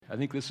I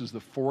think this is the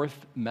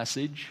fourth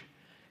message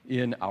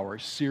in our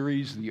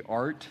series, The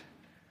Art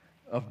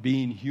of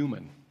Being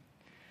Human.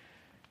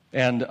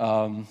 And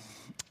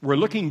we're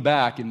looking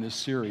back in this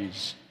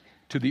series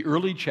to the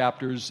early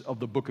chapters of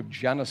the book of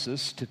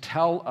Genesis to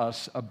tell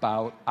us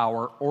about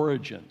our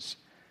origins,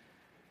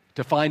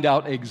 to find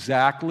out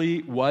exactly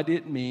what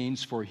it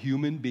means for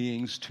human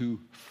beings to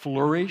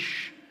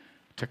flourish,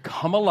 to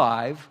come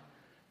alive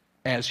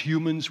as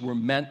humans were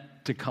meant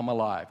to come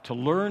alive, to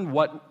learn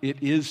what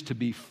it is to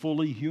be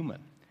fully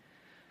human.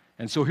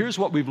 And so here's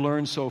what we've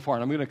learned so far,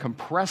 and I'm going to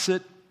compress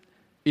it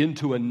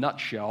into a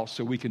nutshell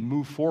so we can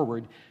move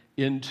forward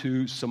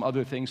into some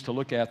other things to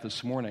look at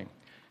this morning.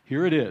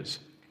 Here it is.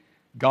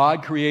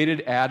 God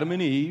created Adam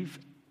and Eve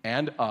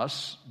and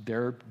us,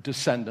 their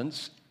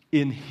descendants,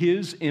 in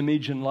His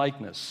image and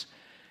likeness.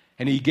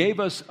 And He gave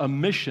us a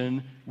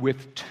mission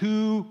with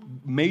two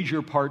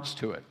major parts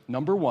to it.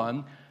 Number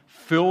one,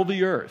 fill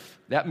the earth.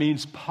 That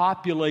means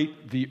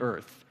populate the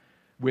earth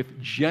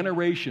with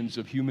generations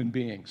of human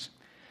beings.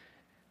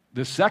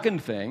 The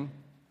second thing,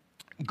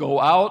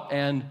 go out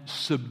and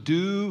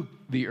subdue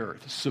the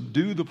earth,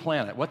 subdue the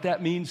planet. What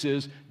that means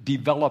is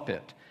develop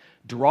it.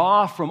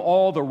 Draw from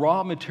all the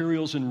raw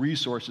materials and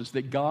resources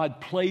that God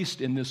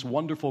placed in this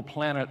wonderful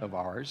planet of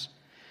ours.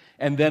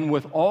 And then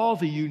with all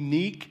the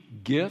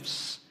unique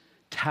gifts,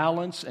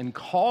 talents, and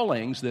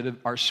callings that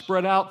are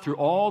spread out through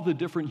all the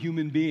different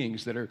human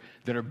beings that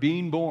are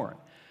being born,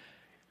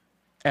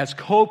 as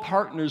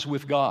co-partners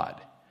with God,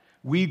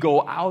 we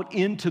go out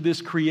into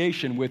this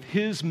creation with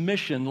His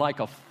mission like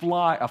a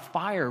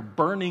fire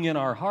burning in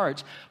our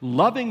hearts,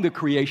 loving the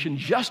creation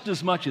just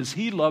as much as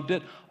He loved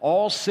it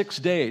all 6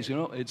 days. You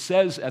know, it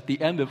says at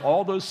the end of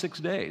all those 6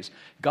 days,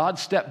 God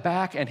stepped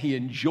back and He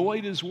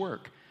enjoyed His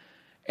work.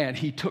 And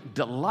He took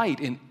delight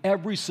in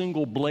every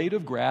single blade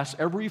of grass,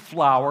 every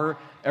flower,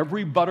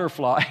 every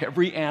butterfly,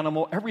 every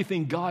animal,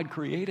 everything God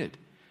created.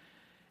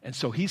 And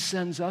so He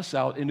sends us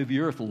out into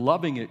the earth,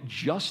 loving it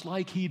just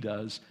like He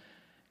does,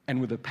 and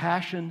with a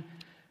passion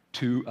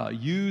to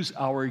use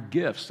our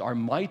gifts, our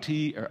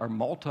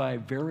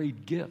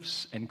multi-varied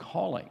gifts and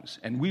callings.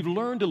 And we've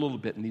learned a little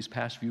bit in these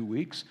past few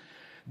weeks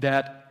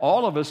that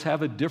all of us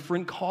have a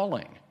different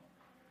calling.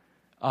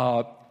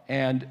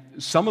 And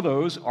some of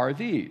those are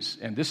these.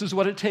 And this is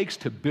what it takes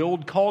to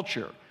build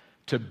culture,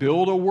 to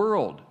build a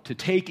world, to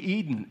take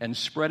Eden and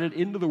spread it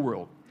into the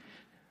world.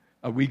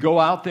 We go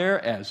out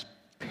there as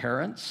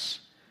parents,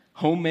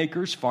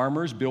 homemakers,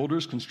 farmers,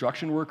 builders,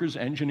 construction workers,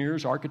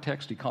 engineers,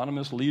 architects,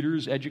 economists,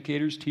 leaders,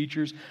 educators,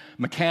 teachers,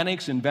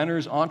 mechanics,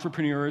 inventors,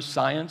 entrepreneurs,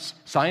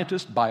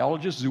 scientists,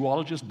 biologists,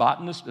 zoologists,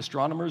 botanists,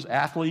 astronomers,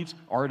 athletes,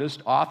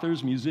 artists,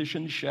 authors,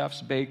 musicians,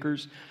 chefs,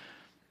 bakers,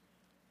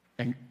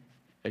 and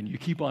you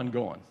keep on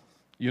going.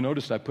 You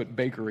noticed I put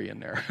bakery in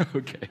there.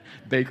 Okay,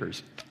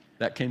 bakers.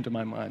 That came to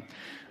my mind.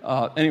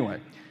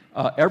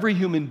 Every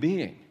human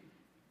being,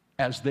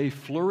 as they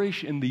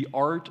flourish in the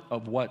art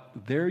of what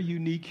their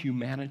unique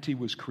humanity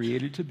was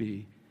created to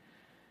be,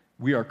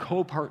 we are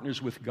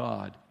co-partners with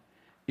God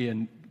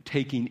in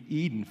taking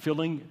Eden,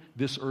 filling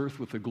this earth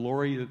with the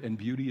glory and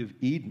beauty of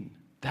Eden.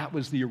 That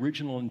was the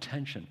original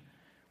intention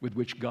with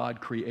which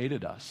God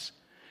created us.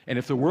 And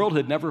if the world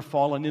had never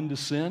fallen into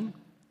sin,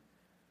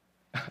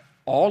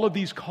 all of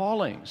these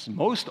callings,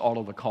 most all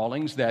of the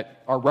callings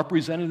that are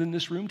represented in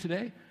this room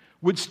today,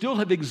 would still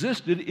have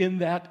existed in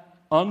that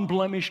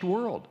unblemished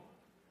world.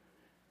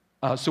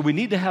 So we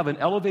need to have an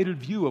elevated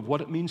view of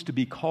what it means to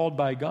be called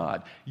by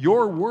God.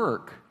 Your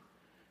work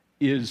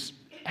is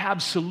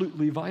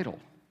absolutely vital.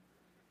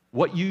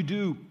 What you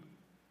do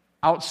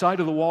outside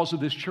of the walls of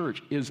this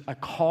church is a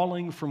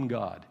calling from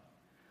God.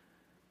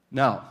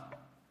 Now,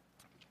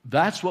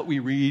 that's what we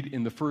read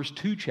in the first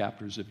 2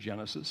 chapters of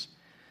Genesis.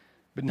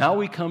 But now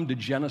we come to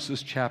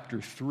Genesis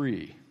chapter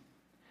 3.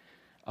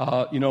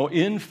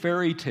 In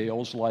fairy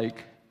tales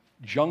like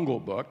Jungle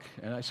Book,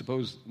 and I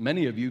suppose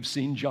many of you have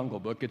seen Jungle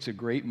Book. It's a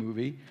great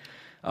movie.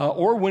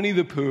 Or Winnie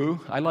the Pooh.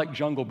 I like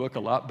Jungle Book a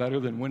lot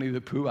better than Winnie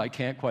the Pooh. I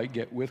can't quite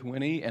get with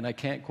Winnie, and I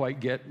can't quite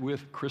get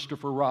with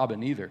Christopher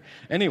Robin either.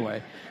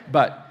 Anyway,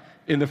 but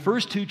in the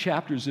first 2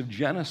 chapters of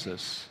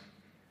Genesis,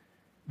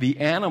 the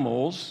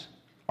animals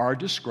are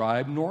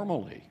described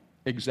normally,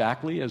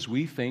 exactly as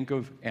we think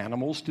of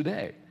animals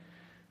today.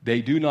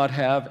 They do not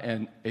have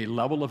a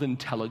level of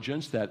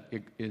intelligence that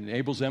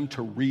enables them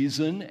to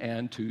reason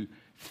and to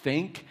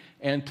think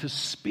and to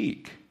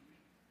speak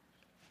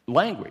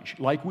language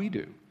like we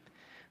do.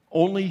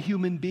 Only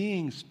human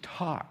beings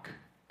talk.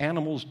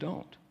 Animals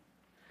don't.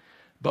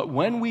 But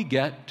when we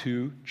get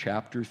to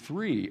chapter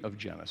 3 of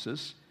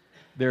Genesis,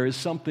 there is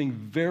something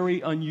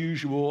very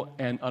unusual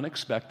and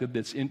unexpected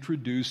that's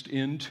introduced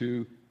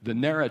into the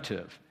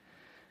narrative.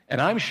 And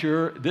I'm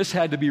sure this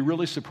had to be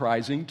really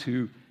surprising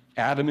to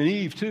Adam and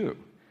Eve too.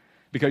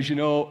 Because,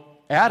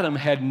 Adam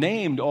had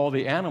named all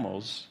the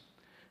animals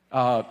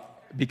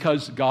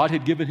because God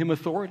had given him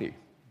authority.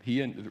 He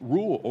had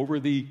rule over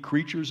the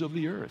creatures of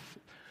the earth.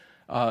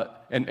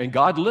 And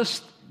God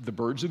lists the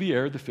birds of the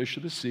air, the fish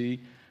of the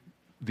sea,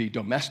 the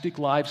domestic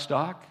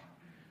livestock,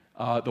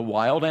 the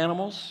wild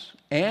animals,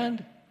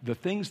 and the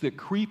things that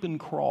creep and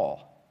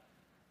crawl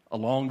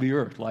along the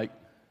earth, like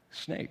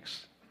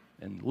snakes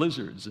and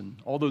lizards and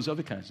all those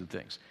other kinds of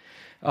things.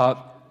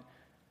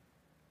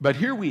 But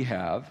here we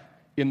have,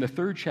 in the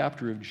 3rd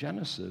chapter of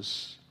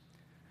Genesis,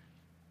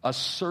 a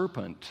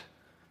serpent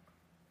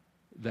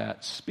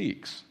that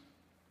speaks.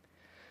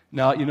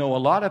 Now, a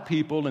lot of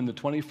people in the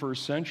 21st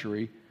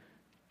century,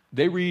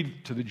 they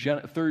read to the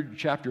 3rd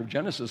chapter of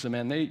Genesis, and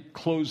man, they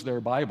close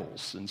their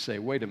Bibles and say,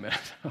 wait a minute,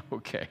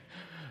 okay,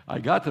 I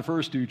got the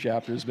first 2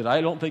 chapters, but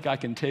I don't think I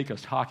can take a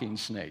talking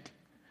snake,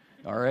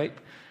 all right?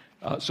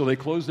 So they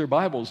close their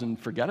Bibles and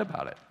forget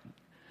about it.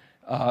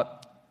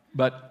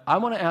 But I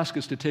want to ask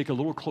us to take a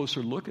little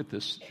closer look at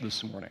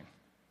this morning.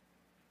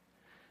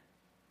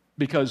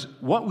 Because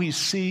what we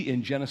see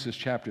in Genesis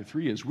chapter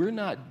 3 is we're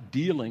not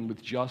dealing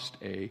with just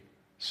a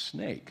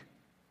snake.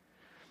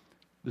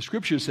 The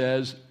scripture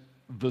says,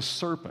 the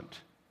serpent,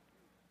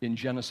 in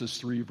Genesis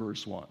 3,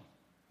 verse 1.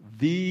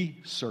 The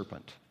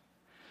serpent.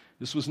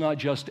 This was not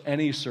just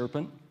any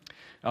serpent.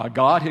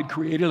 God had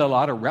created a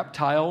lot of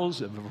reptiles,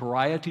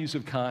 varieties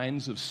of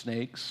kinds of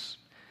snakes,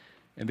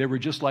 and they were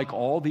just like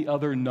all the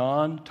other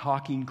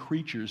non-talking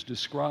creatures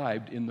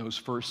described in those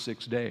first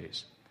 6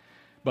 days.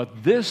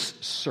 But this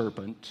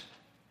serpent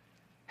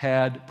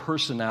had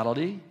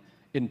personality,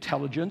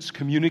 intelligence,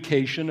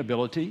 communication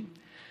ability.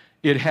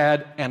 It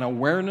had an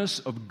awareness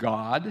of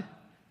God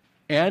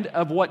and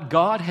of what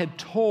God had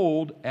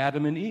told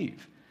Adam and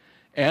Eve.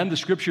 And the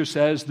scripture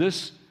says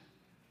this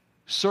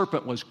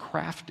serpent was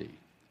crafty,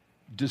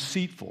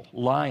 deceitful,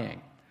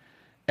 lying.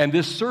 And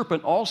this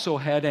serpent also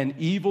had an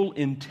evil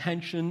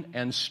intention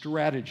and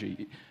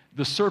strategy.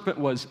 The serpent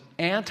was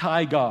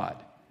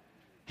anti-God.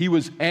 He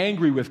was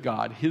angry with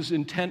God. His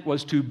intent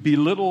was to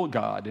belittle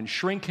God and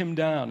shrink him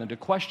down and to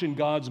question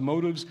God's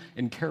motives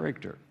and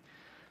character.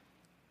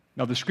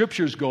 Now, the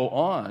scriptures go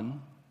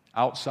on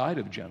outside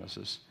of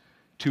Genesis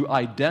to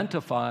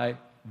identify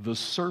the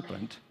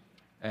serpent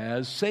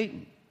as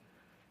Satan,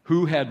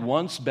 who had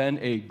once been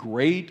a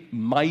great,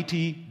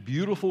 mighty,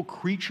 beautiful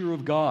creature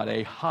of God,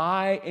 a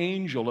high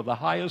angel of the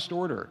highest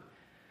order,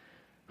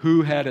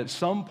 who had at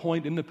some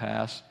point in the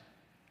past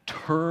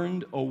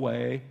turned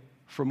away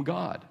from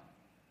God.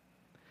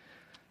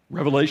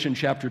 Revelation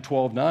chapter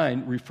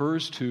 12:9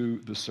 refers to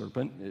the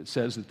serpent. It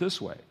says it this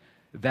way: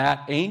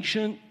 that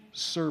ancient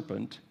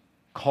serpent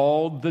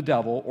called the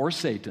devil or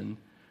Satan,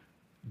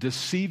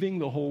 deceiving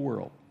the whole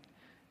world.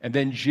 And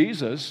then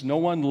Jesus, no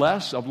one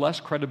less of less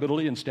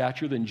credibility and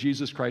stature than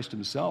Jesus Christ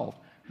himself,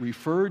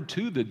 referred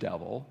to the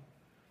devil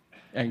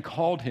and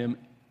called him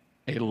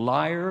a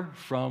liar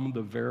from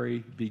the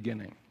very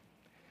beginning.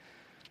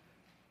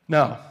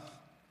 Now,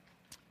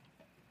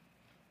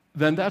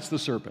 then that's the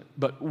serpent.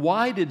 But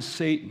why did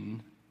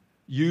Satan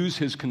use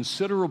his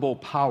considerable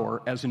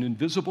power as an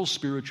invisible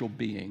spiritual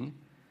being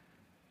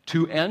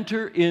to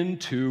enter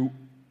into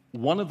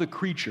one of the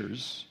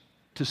creatures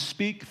to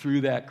speak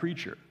through that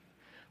creature?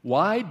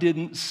 Why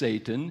didn't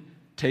Satan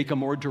take a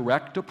more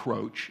direct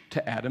approach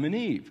to Adam and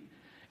Eve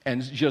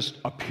and just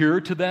appear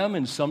to them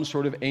in some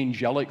sort of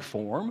angelic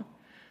form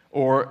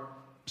or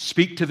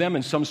speak to them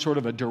in some sort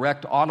of a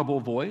direct audible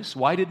voice?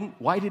 Why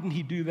didn't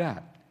he do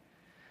that?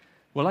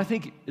 Well, I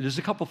think there's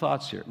a couple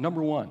thoughts here.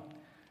 Number one,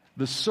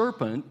 the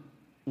serpent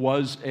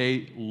was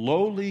a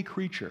lowly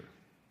creature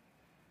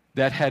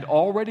that had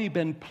already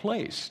been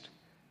placed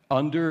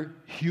under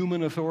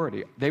human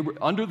authority. They were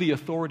under the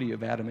authority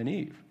of Adam and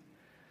Eve.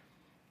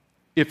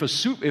 If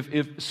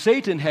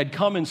Satan had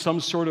come in some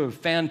sort of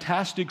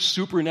fantastic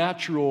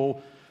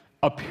supernatural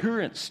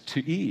appearance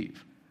to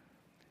Eve,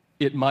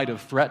 it might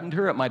have threatened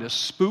her, it might have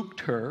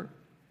spooked her,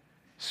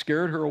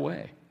 scared her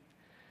away.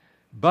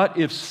 But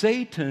if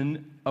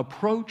Satan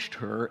approached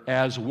her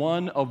as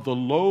one of the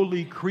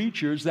lowly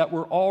creatures that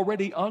were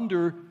already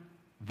under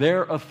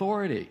their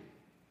authority,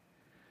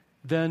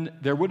 then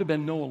there would have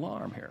been no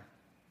alarm here.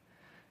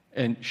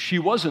 And she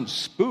wasn't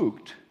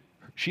spooked.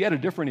 She had a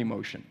different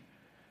emotion.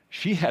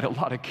 She had a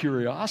lot of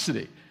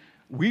curiosity.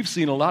 We've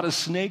seen a lot of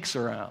snakes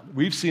around.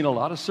 We've seen a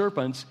lot of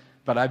serpents,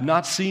 but I've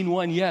not seen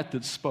one yet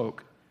that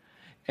spoke.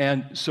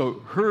 And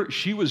so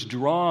she was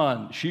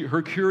drawn.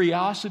 Her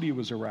curiosity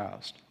was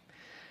aroused.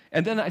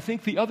 And then I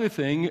think the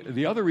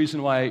other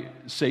reason why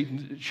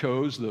Satan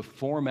chose the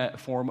form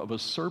of a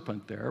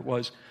serpent there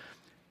was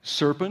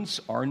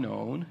serpents are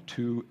known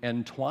to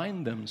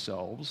entwine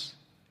themselves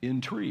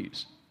in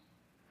trees.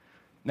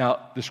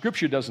 Now, the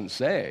scripture doesn't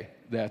say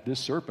that this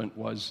serpent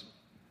was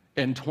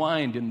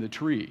entwined in the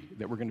tree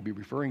that we're going to be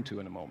referring to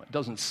in a moment. It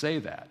doesn't say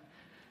that.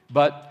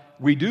 But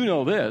we do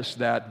know this,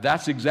 that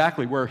that's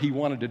exactly where he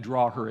wanted to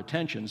draw her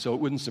attention, so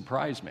it wouldn't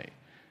surprise me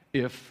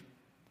if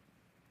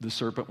the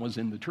serpent was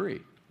in the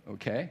tree,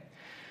 okay?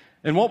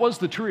 And what was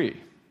the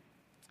tree?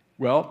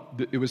 Well,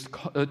 it was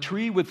a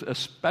tree with a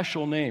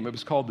special name. It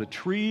was called the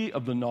tree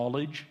of the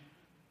knowledge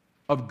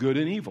of good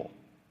and evil.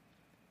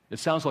 It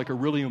sounds like a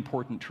really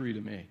important tree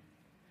to me.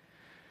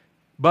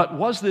 But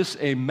was this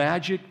a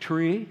magic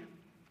tree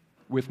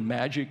with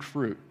magic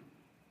fruit?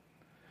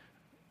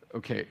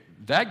 Okay,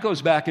 that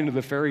goes back into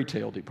the fairy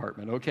tale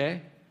department,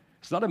 okay?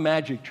 It's not a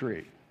magic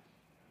tree.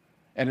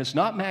 And it's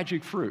not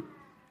magic fruit.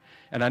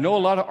 And I know a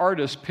lot of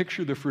artists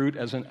picture the fruit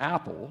as an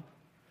apple.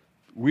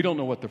 We don't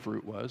know what the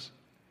fruit was.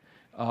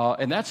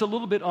 And that's a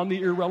little bit on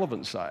the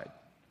irrelevant side.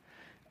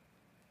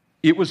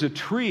 It was a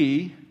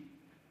tree,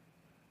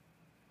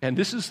 and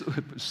this is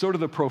sort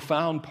of the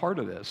profound part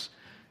of this.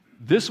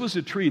 This was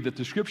a tree that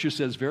the Scripture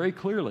says very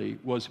clearly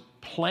was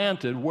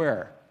planted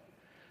where?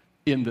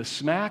 In the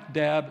smack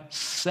dab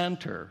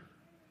center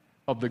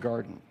of the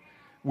garden,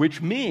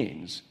 which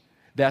means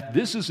that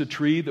this is a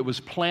tree that was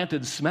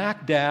planted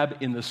smack dab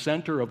in the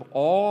center of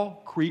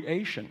all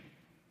creation.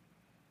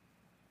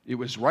 It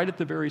was right at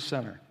the very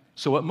center.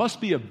 So it must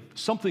be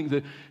something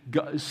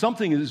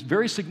is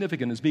very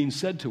significant is being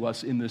said to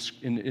us in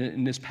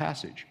this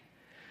passage.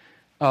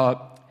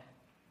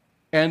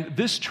 And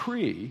this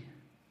tree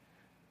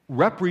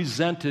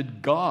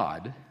represented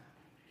God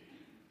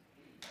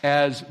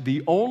as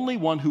the only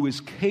one who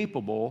is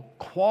capable,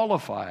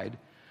 qualified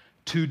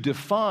to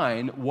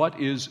define what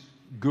is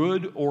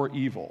good or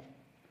evil.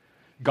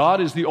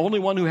 God is the only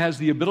one who has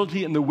the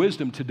ability and the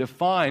wisdom to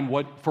define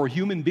for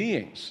human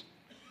beings,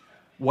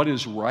 what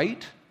is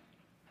right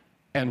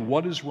and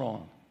what is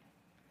wrong.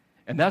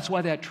 And that's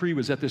why that tree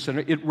was at the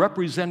center. It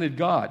represented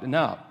God.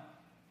 Now,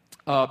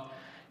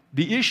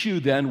 the issue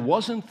then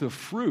wasn't the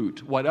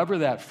fruit, whatever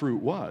that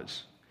fruit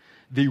was.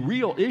 The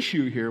real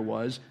issue here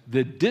was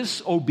the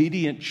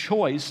disobedient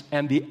choice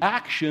and the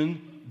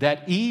action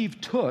that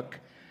Eve took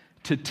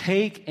to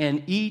take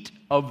and eat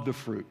of the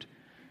fruit.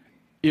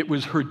 It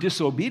was her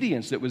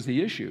disobedience that was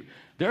the issue.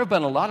 There have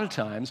been a lot of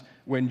times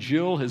when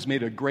Jill has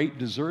made a great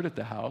dessert at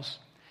the house,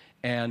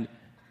 and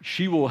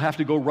she will have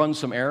to go run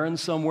some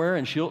errands somewhere,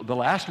 and the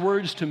last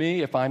words to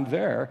me, if I'm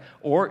there,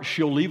 or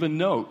she'll leave a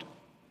note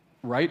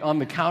right on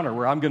the counter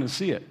where I'm going to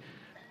see it.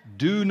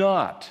 Do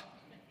not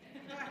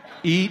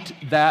eat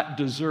that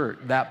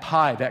dessert, that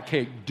pie, that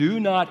cake. Do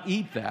not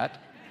eat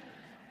that.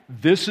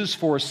 This is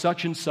for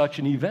such and such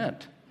an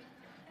event.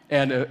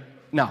 And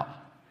now,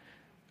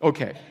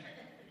 okay,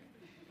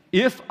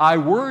 if I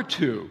were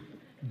to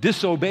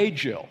disobey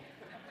Jill,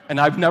 and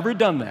I've never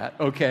done that,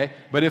 okay,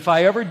 but if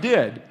I ever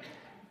did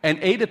and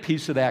ate a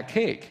piece of that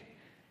cake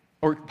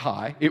or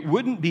pie, it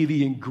wouldn't be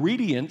the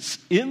ingredients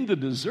in the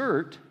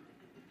dessert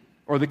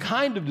or the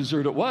kind of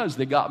dessert it was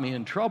that got me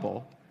in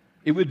trouble.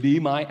 It would be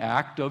my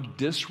act of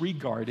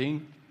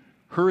disregarding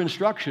her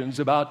instructions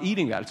about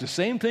eating that. It's the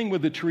same thing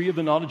with the tree of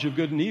the knowledge of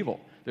good and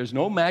evil. There's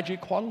no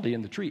magic quality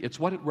in the tree. It's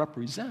what it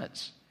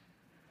represents.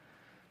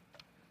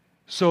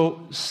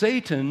 So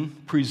Satan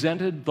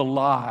presented the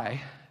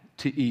lie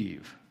to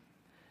Eve.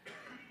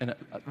 And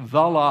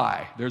the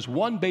lie, there's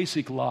one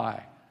basic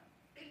lie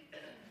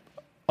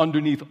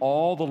underneath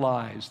all the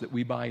lies that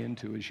we buy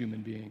into as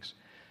human beings.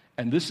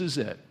 And this is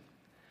it.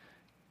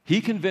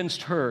 He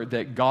convinced her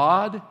that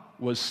God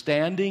was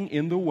standing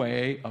in the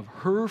way of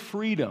her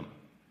freedom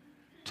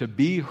to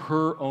be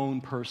her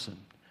own person.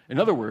 In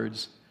other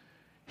words,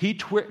 he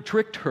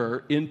tricked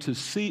her into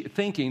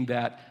thinking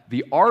that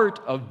the art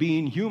of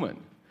being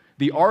human,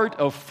 the art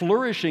of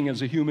flourishing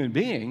as a human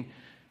being,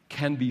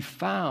 can be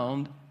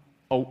found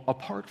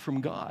apart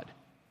from God.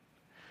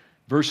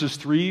 Verses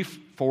 3,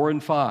 4,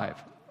 and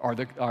 5 are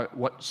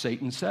what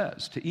Satan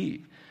says to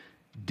Eve.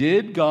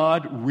 Did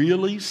God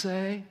really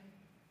say,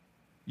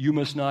 you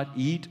must not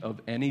eat of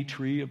any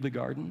tree of the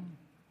garden?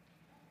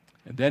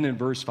 And then in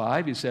verse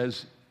 5, he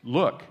says,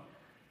 look,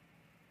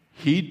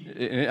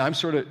 I'm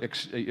sort of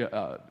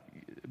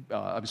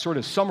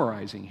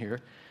summarizing here.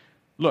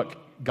 Look,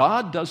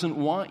 God doesn't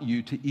want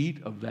you to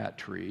eat of that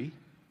tree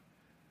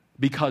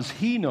because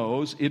he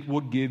knows it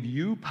will give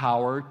you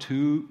power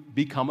to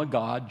become a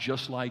god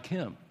just like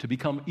him, to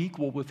become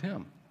equal with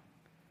him.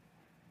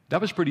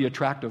 That was a pretty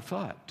attractive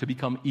thought, to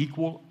become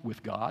equal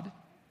with God.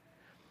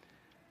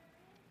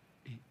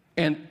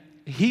 And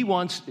he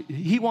wants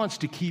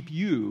to keep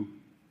you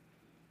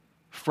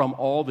from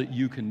all that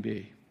you can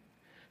be.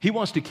 He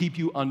wants to keep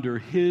you under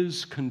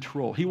his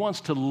control. He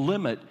wants to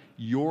limit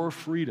your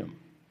freedom.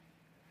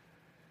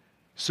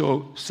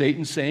 So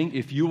Satan's saying,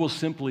 if you will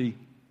simply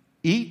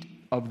eat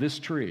of this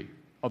tree,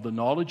 of the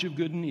knowledge of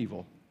good and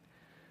evil,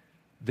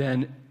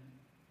 then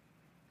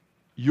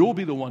you'll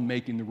be the one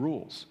making the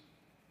rules.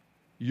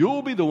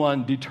 You'll be the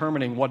one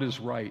determining what is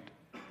right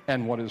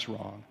and what is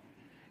wrong.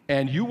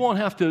 And you won't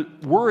have to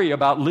worry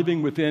about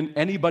living within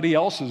anybody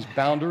else's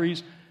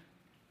boundaries,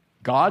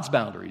 God's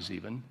boundaries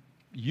even.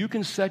 You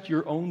can set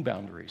your own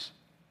boundaries.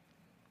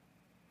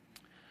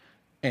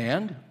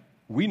 And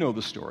we know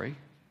the story.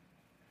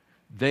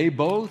 They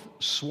both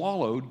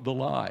swallowed the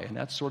lie, and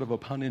that's sort of a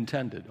pun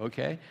intended,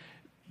 okay?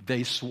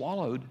 They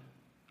swallowed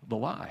the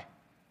lie.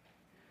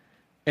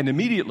 And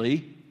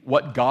immediately,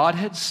 what God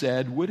had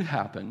said would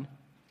happen,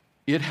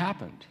 it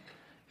happened.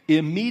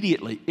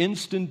 Immediately,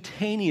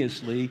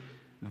 instantaneously,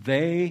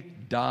 they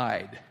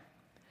died.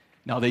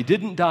 Now, they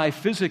didn't die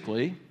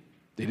physically.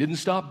 They didn't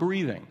stop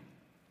breathing.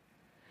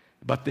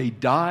 But they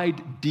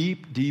died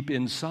deep, deep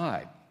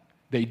inside.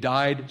 They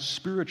died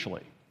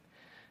spiritually.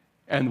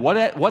 And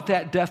what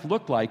that death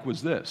looked like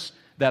was this,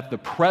 that the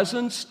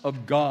presence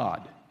of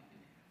God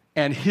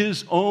and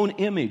his own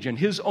image and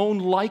his own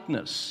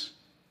likeness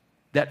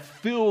that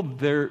filled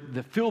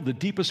the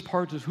deepest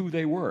parts of who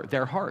they were,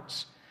 their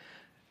hearts.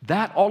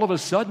 That all of a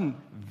sudden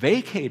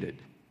vacated.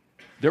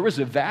 There was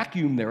a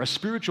vacuum there, a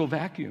spiritual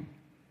vacuum.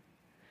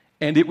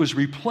 And it was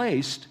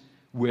replaced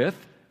with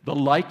the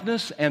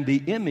likeness and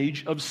the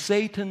image of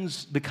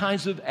the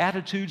kinds of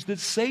attitudes that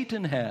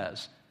Satan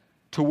has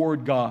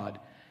toward God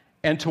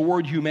and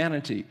toward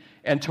humanity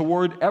and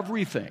toward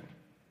everything.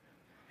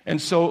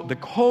 And so the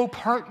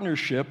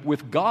co-partnership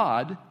with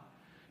God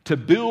to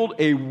build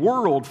a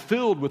world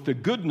filled with the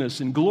goodness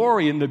and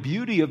glory and the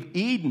beauty of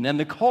Eden and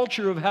the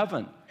culture of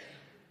heaven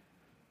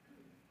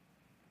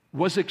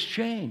was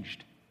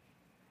exchanged.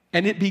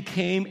 And it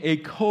became a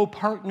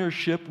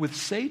co-partnership with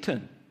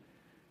Satan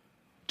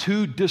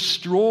to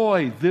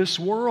destroy this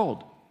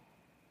world.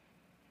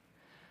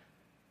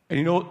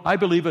 And I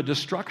believe a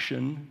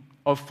destruction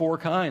of 4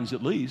 kinds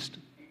at least,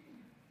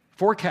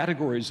 4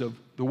 categories of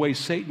the way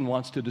Satan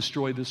wants to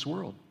destroy this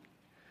world.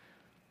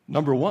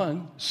 Number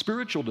 1,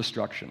 spiritual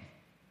destruction.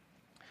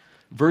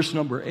 Verse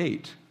number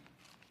 8,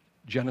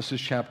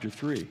 Genesis chapter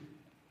 3,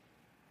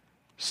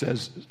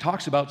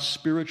 talks about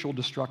spiritual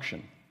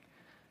destruction.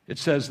 It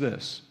says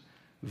this: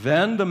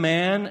 "Then the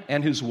man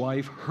and his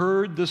wife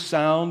heard the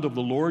sound of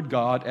the Lord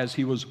God as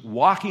he was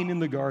walking in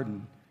the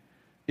garden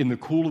in the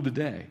cool of the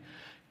day."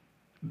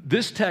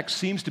 This text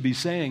seems to be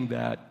saying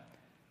that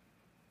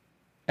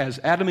as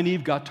Adam and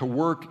Eve got to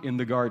work in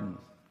the garden,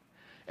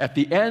 at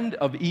the end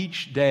of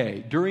each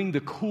day, during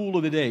the cool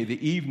of the day,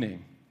 the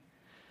evening,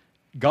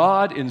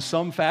 God, in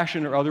some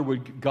fashion or other,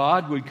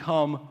 God would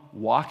come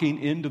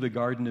walking into the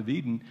Garden of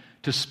Eden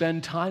to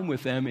spend time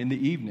with them in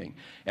the evening.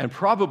 And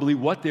probably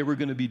what they were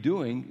going to be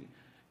doing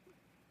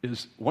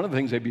is, one of the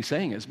things they'd be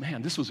saying is,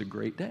 man, this was a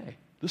great day.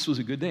 This was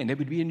a good day. And they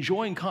would be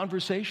enjoying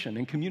conversation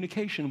and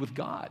communication with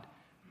God.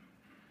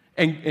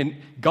 And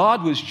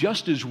God was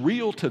just as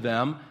real to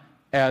them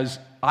as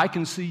I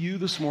can see you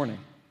this morning.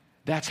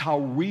 That's how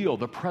real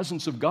the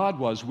presence of God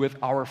was with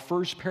our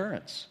first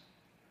parents.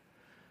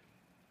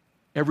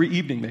 Every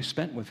evening they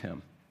spent with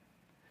him.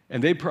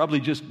 And they probably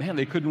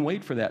they couldn't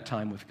wait for that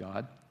time with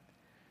God.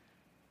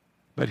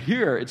 But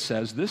here it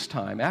says, this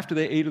time, after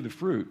they ate of the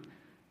fruit,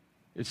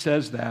 it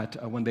says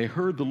that when they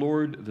heard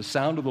the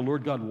sound of the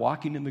Lord God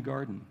walking in the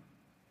garden,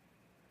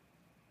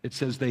 it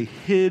says they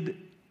hid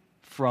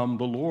from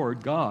the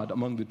Lord God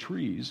among the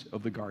trees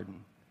of the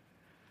garden.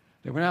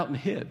 They went out and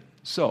hid.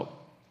 So,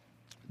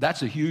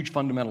 that's a huge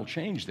fundamental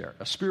change there.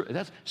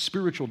 That's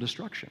spiritual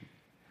destruction.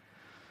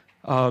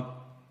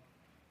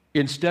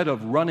 Instead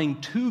of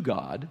running to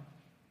God,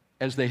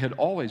 as they had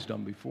always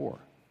done before,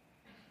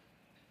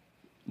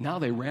 now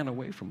they ran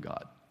away from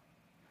God.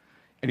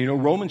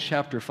 And Romans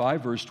chapter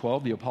 5, verse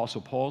 12, the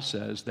Apostle Paul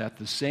says that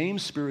the same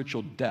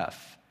spiritual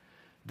death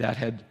that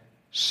had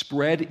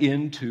spread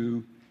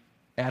into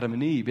Adam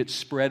and Eve, it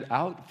spread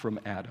out from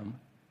Adam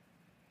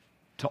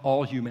to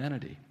all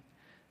humanity.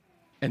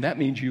 And that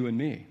means you and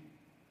me.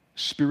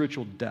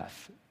 Spiritual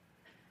death.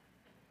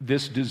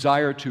 This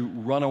desire to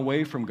run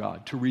away from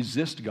God, to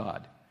resist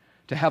God,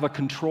 to have a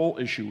control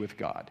issue with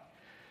God,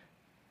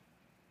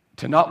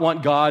 to not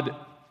want God.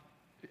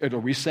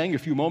 We sang a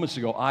few moments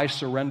ago, I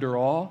surrender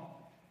all.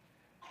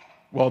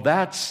 Well,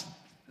 that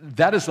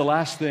is the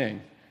last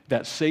thing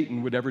that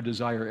Satan would ever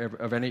desire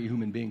of any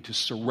human being, to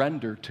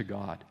surrender to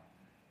God.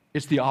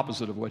 It's the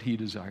opposite of what he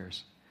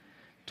desires,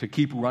 to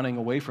keep running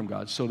away from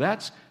God. So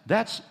that's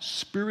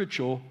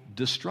spiritual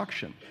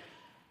destruction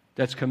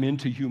that's come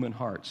into human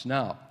hearts.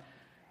 Now,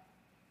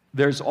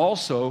 there's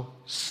also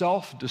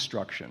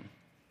self-destruction.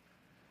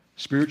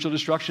 Spiritual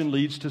destruction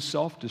leads to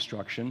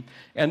self-destruction.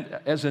 And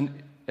as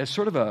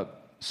sort of a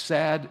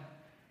sad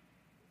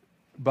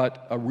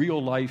but a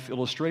real-life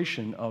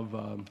illustration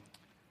of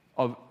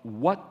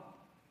what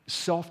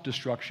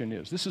self-destruction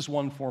is. This is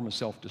one form of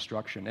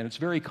self-destruction, and it's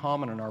very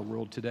common in our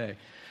world today.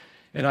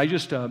 And I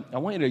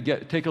want you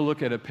to take a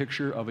look at a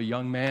picture of a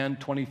young man,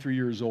 23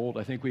 years old.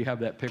 I think we have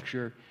that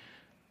picture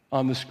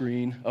on the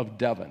screen of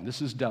Devin.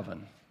 This is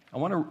Devin. I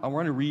want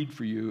to read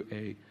for you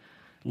a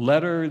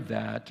letter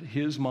that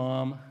his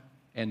mom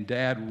and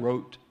dad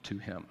wrote to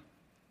him.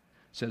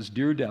 It says,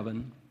 "Dear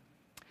Devin,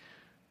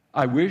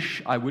 I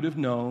wish I would have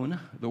known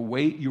the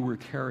weight you were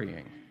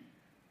carrying,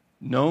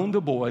 known the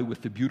boy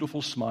with the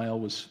beautiful smile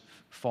was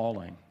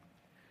falling.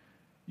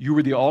 You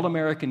were the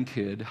all-American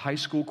kid, high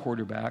school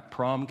quarterback,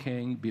 prom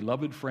king,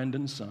 beloved friend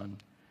and son.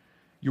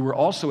 You were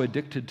also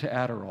addicted to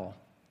Adderall.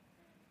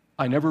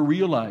 I never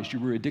realized you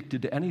were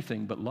addicted to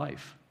anything but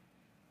life.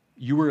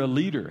 You were a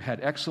leader,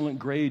 had excellent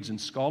grades and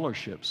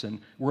scholarships,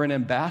 and were an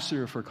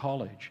ambassador for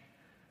college.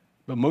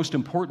 But most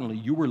importantly,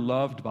 you were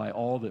loved by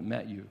all that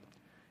met you.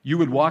 You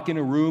would walk in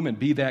a room and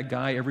be that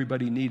guy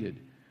everybody needed.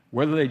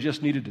 Whether they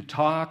just needed to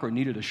talk or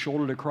needed a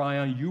shoulder to cry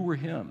on, you were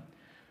him.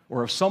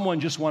 Or if someone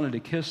just wanted to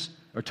kiss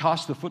or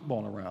toss the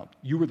football around,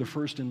 you were the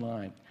first in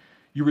line.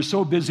 You were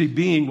so busy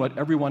being what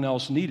everyone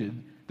else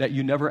needed that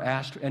you never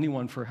asked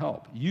anyone for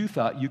help. You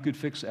thought you could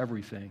fix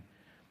everything.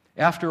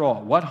 After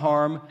all, what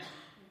harm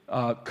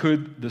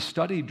could the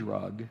study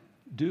drug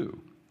do?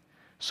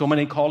 So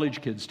many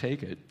college kids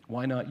take it.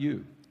 Why not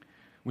you?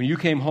 When you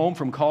came home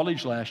from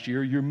college last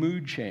year, your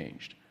mood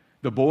changed.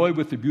 The boy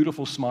with the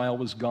beautiful smile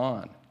was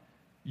gone.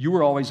 You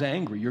were always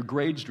angry. Your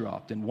grades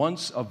dropped. And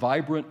once a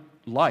vibrant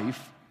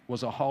life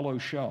was a hollow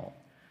shell.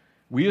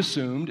 We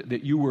assumed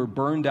that you were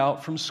burned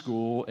out from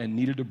school and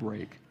needed a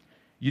break.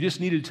 You just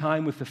needed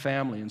time with the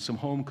family and some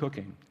home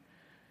cooking.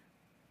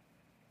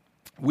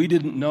 We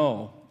didn't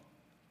know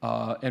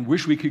and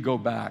wish we could go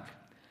back.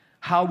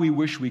 How we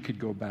wish we could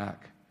go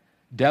back.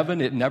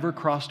 Devin, it never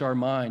crossed our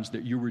minds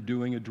that you were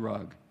doing a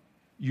drug.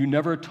 You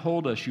never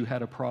told us you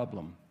had a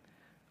problem.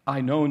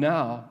 I know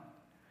now,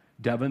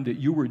 Devin, that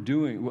you were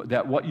doing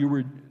what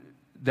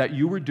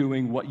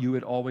you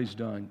had always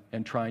done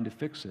and trying to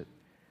fix it.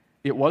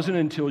 It wasn't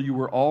until you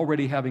were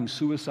already having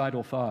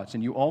suicidal thoughts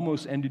and you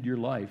almost ended your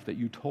life that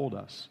you told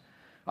us.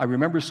 I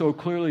remember so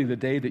clearly the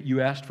day that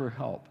you asked for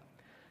help.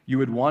 You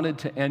had wanted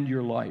to end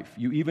your life.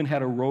 You even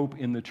had a rope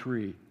in the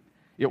tree.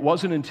 It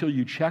wasn't until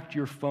you checked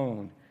your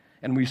phone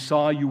and we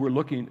were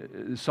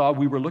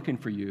looking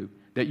for you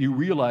that you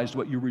realized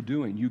what you were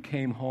doing. You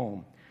came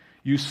home.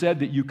 You said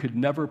that you could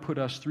never put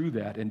us through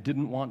that and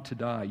didn't want to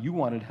die. You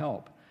wanted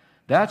help.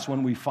 That's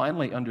when we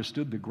finally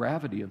understood the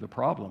gravity of the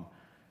problem.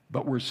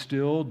 But we're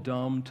still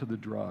dumb to the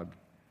drug.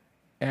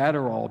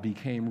 Adderall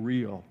became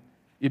real.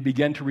 It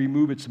began to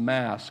remove its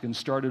mask and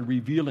started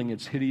revealing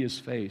its hideous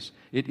face.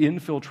 It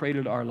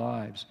infiltrated our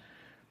lives.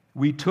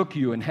 We took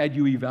you and had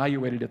you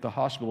evaluated at the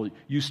hospital.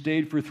 You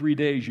stayed for 3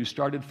 days. You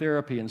started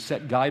therapy and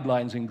set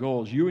guidelines and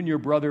goals. You and your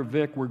brother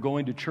Vic were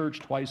going to church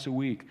twice a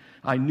week.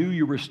 I knew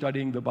you were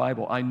studying the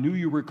Bible. I knew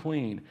you were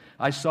clean.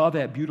 I saw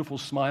that beautiful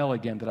smile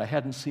again that I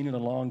hadn't seen in a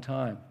long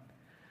time.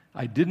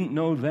 I didn't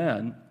know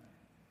then.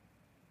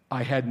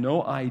 I had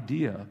no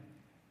idea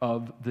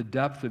of the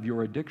depth of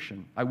your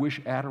addiction. I wish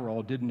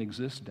Adderall didn't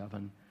exist,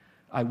 Devin.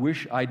 I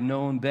wish I'd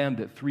known then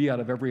that 3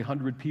 out of every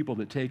 100 people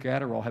that take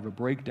Adderall have a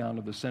breakdown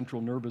of the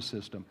central nervous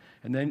system.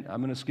 And then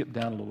I'm going to skip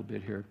down a little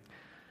bit here.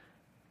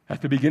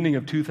 At the beginning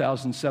of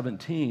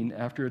 2017,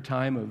 after a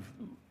time of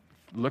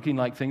looking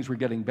like things were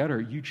getting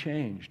better, you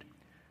changed.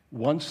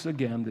 Once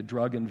again, the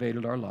drug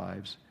invaded our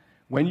lives.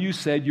 When you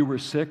said you were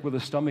sick with a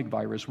stomach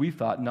virus, we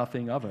thought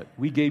nothing of it.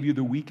 We gave you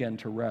the weekend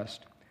to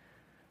rest.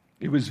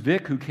 It was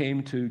Vic who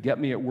came to get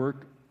me at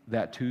work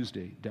that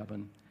Tuesday,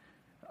 Devin.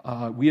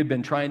 We had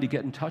been trying to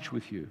get in touch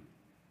with you.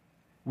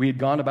 We had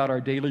gone about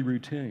our daily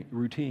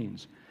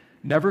routines.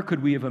 Never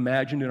could we have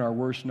imagined in our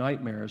worst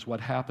nightmares what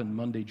happened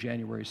Monday,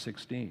 January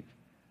 16th.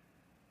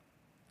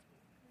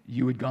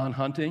 You had gone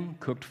hunting,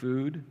 cooked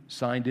food,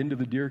 signed into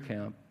the deer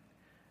camp,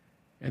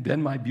 and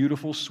then my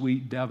beautiful,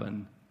 sweet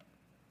Devin,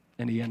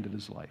 and he ended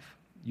his life.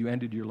 You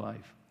ended your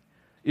life.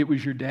 It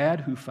was your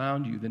dad who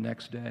found you the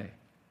next day.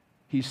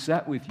 He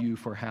sat with you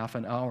for half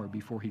an hour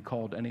before he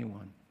called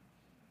anyone.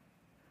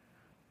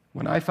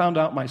 When I found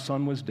out my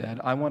son was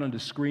dead, I wanted to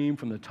scream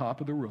from the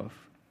top of the roof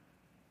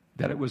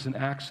that it was an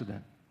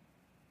accident.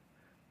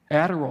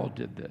 Adderall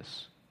did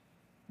this.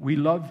 We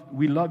love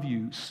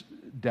you,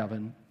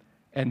 Devin,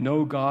 and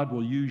know God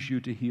will use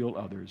you to heal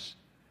others.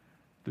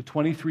 The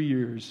 23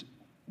 years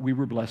we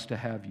were blessed to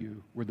have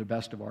you were the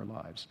best of our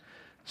lives.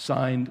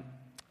 Signed,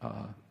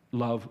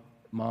 love,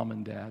 Mom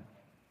and Dad.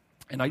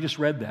 And I just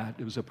read that.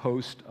 It was a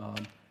post.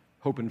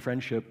 Hope and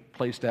Friendship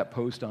placed that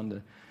post on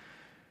the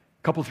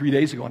 3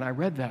 days ago, and I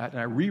read that, and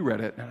I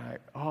reread it, and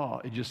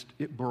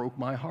it broke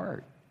my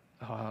heart.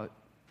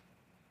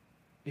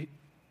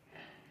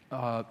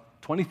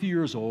 23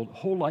 years old,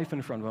 whole life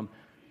in front of him.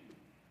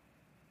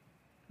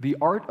 The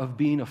art of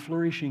being a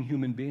flourishing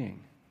human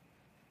being.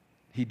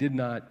 He didn't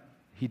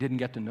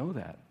get to know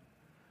that.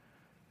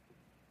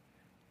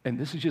 And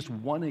this is just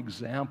one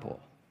example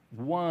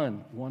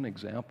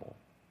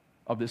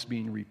of this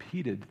being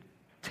repeated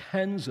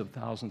tens of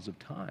thousands of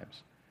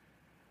times.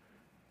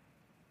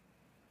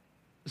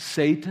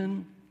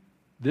 Satan,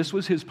 this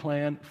was his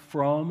plan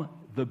from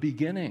the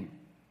beginning,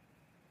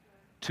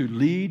 to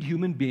lead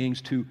human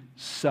beings to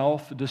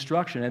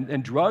self-destruction.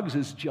 And drugs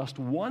is just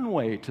one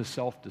way to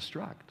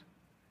self-destruct.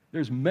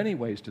 There's many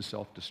ways to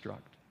self-destruct.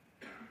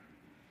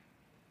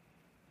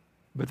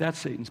 But that's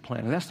Satan's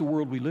plan, and that's the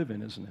world we live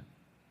in, isn't it?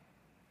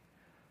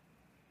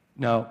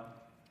 Now,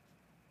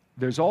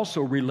 there's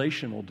also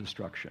relational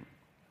destruction.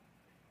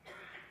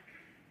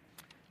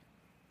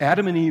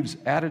 Adam and Eve's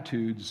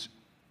attitudes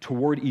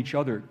toward each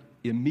other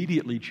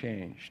immediately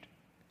changed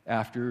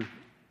after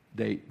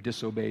they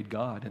disobeyed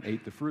God and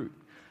ate the fruit.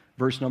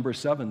 Verse number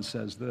 7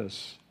 says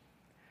this.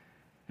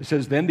 It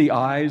says, "Then the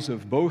eyes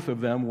of both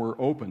of them were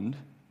opened,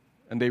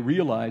 and they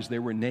realized they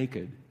were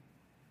naked.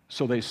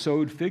 So they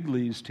sewed fig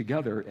leaves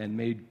together and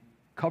made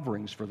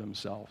coverings for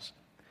themselves."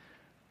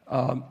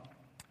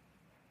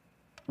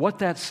 What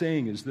that's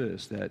saying is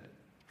this, that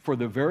for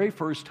the very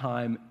first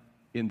time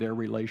in their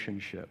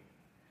relationship,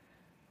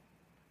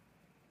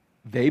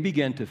 they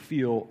began to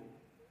feel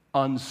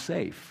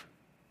unsafe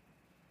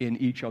in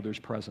each other's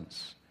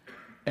presence,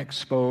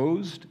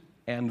 exposed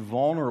and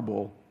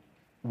vulnerable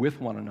with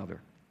one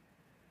another.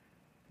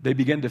 They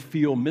began to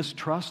feel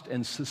mistrust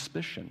and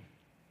suspicion,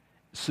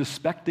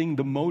 suspecting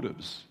the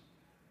motives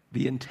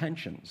the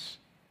intentions,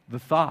 the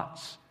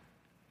thoughts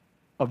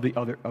of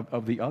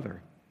the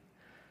other.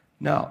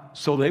 Now,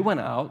 so they went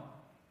out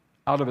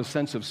of a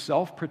sense of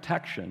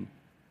self-protection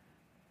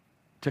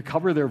to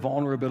cover their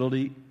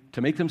vulnerability,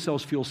 to make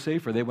themselves feel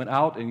safer. They went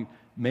out and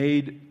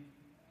made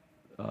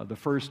the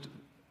first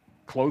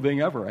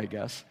clothing ever, I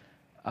guess,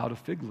 out of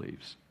fig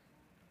leaves.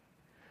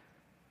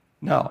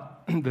 Now,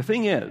 the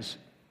thing is,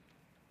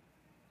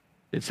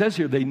 it says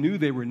here they knew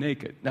they were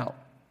naked. Now,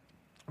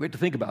 we have to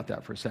think about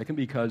that for a second,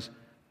 because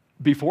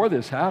before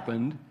this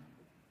happened,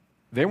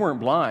 they weren't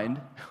blind,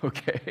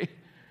 okay?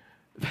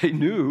 They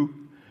knew,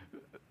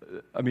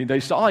 they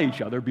saw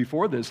each other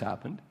before this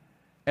happened,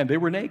 and they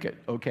were naked,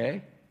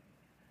 okay?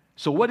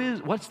 So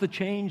what's the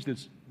change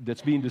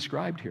that's being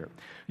described here?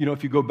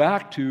 If you go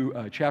back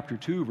to chapter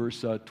 2,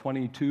 verse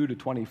 22 to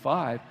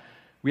 25,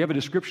 we have a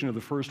description of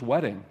the first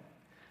wedding.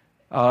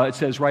 It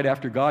says right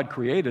after God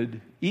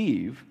created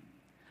Eve,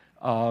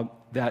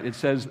 that it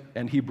says,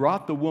 and he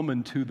brought the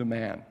woman to the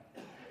man.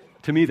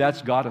 To me,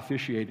 that's God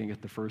officiating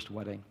at the first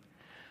wedding.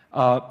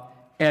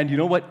 And you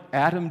know what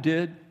Adam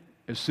did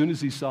as soon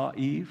as he saw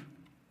Eve?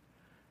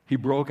 He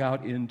broke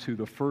out into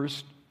the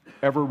first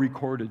ever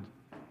recorded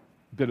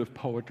bit of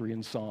poetry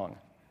and song.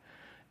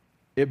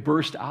 It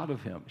burst out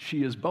of him.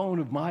 She is bone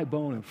of my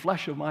bone and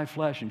flesh of my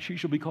flesh, and she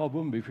shall be called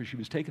woman because she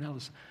was taken out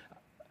of the...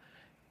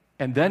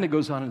 And then it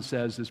goes on and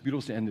says this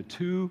beautiful thing,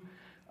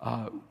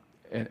 a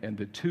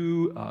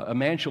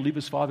man shall leave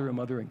his father and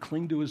mother and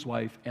cling to his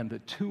wife, and the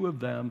two of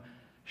them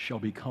shall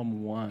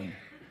become one.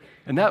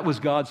 And that was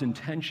God's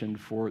intention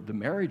for the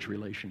marriage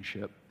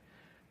relationship.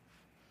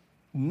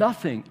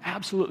 Nothing,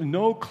 absolutely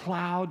no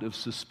cloud of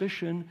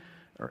suspicion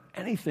or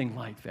anything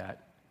like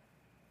that.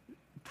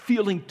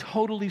 Feeling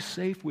totally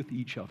safe with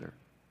each other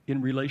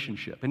in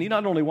relationship. And he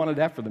not only wanted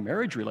that for the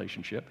marriage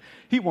relationship,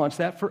 he wants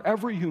that for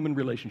every human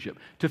relationship,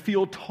 to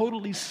feel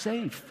totally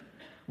safe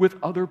with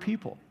other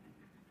people.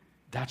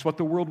 That's what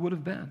the world would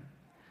have been.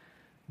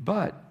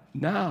 But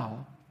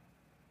now,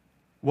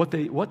 what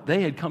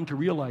they had come to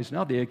realize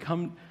now,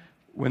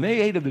 when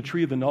they ate of the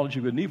tree of the knowledge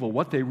of good and evil,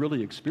 what they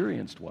really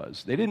experienced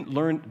was, they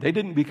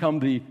didn't become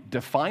the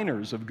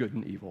definers of good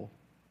and evil,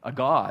 a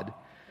God.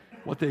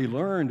 What they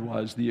learned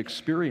was the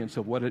experience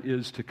of what it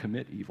is to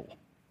commit evil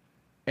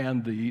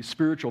and the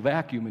spiritual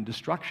vacuum and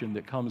destruction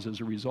that comes as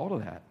a result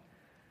of that.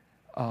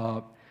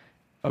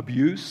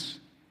 Abuse,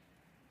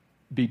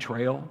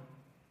 betrayal,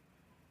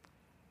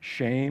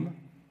 shame,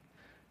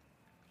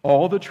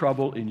 all the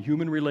trouble in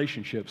human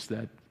relationships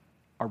that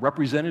are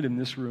represented in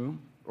this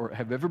room or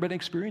have ever been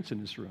experienced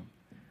in this room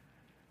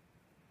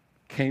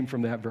came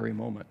from that very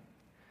moment.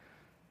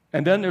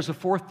 And then there's a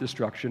fourth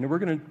destruction, and I'm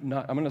going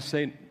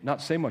to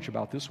not say much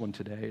about this one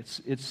today.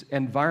 It's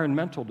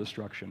environmental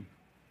destruction.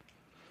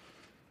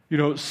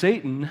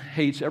 Satan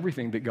hates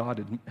everything that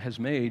God has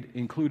made,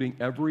 including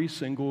every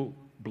single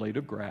blade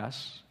of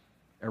grass,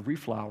 every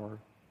flower,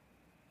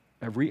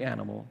 every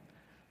animal.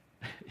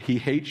 He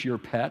hates your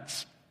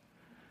pets.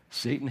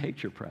 Satan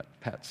hates your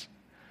pets.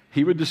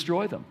 He would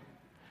destroy them.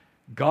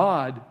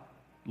 God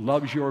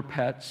loves your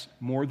pets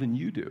more than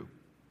you do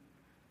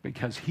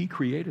because he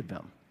created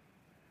them.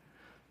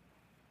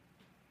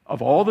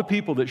 Of all the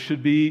people that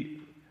should be,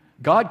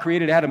 God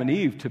created Adam and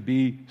Eve to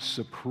be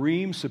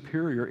supreme,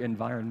 superior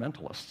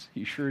environmentalists.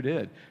 He sure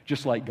did,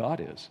 just like God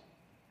is.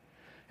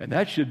 And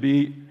that should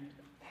be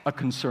a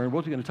concern.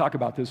 We're going to talk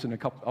about this in a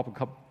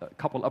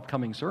couple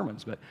upcoming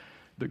sermons, but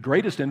the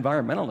greatest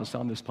environmentalists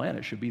on this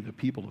planet should be the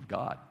people of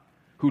God,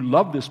 who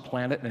love this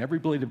planet and every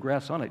blade of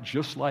grass on it,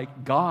 just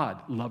like God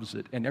loves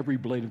it and every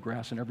blade of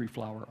grass and every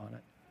flower on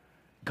it.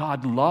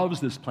 God loves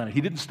this planet.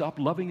 He didn't stop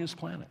loving his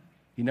planet.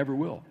 He never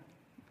will.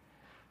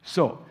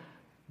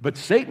 But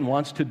Satan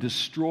wants to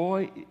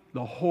destroy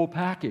the whole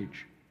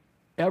package,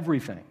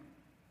 everything.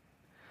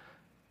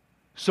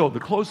 So the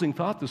closing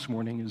thought this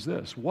morning is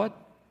this: what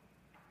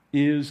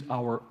is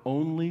our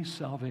only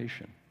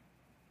salvation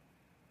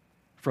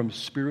from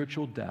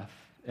spiritual death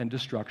and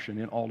destruction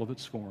in all of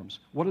its forms?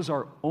 What is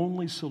our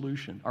only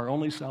solution, our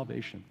only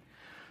salvation?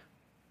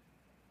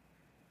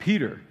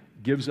 Peter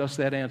gives us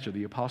that answer.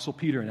 The Apostle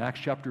Peter in Acts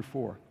chapter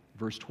 4,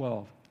 verse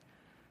 12,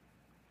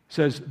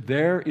 says,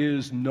 "There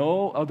is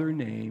no other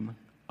name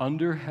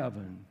under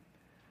heaven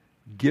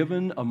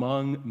given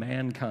among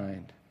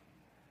mankind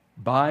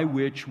by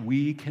which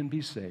we can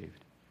be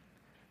saved,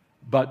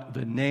 but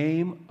the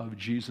name of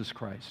Jesus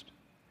Christ."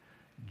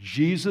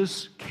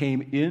 Jesus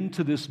came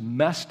into this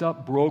messed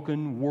up,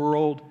 broken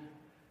world.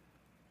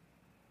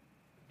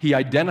 He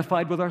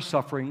identified with our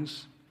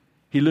sufferings.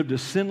 He lived a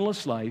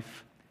sinless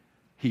life.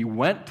 He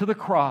went to the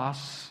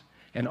cross,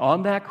 and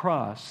on that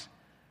cross,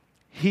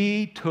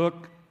 he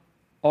took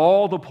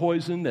all the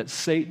poison that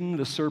Satan,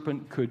 the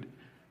serpent,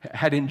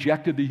 had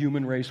injected the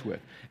human race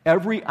with.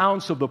 Every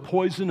ounce of the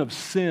poison of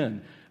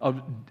sin,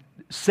 of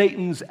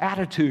Satan's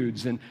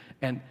attitudes, and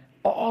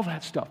all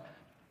that stuff.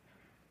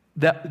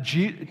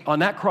 On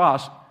that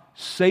cross,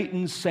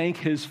 Satan sank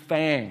his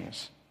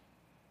fangs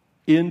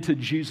into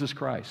Jesus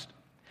Christ.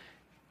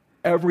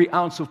 Every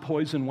ounce of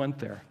poison went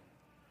there.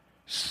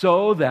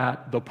 so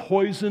that the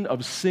poison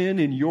of sin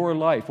in your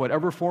life,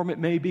 whatever form it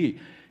may be,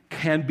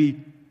 can be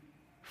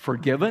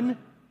forgiven,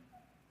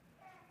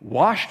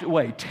 washed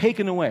away,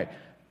 taken away,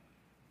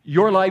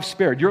 your life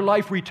spared, your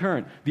life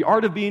returned. The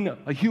art of being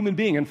a human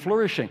being and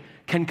flourishing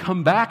can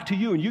come back to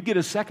you, and you get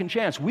a second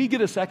chance. We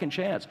get a second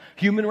chance.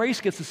 Human race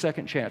gets a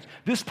second chance.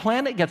 This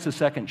planet gets a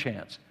second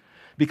chance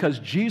because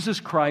Jesus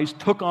Christ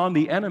took on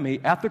the enemy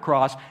at the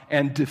cross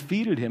and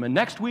defeated him. And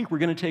next week, we're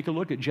going to take a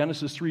look at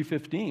Genesis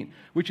 3:15,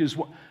 which is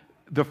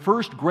the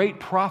first great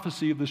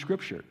prophecy of the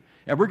Scripture.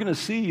 And we're going to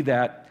see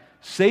that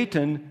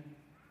Satan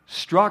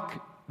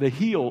struck the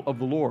heel of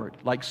the Lord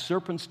like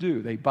serpents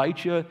do. They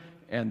bite you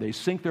and they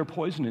sink their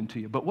poison into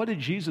you. But what did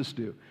Jesus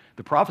do?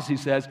 The prophecy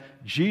says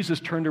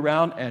Jesus turned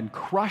around and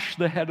crushed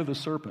the head of the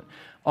serpent.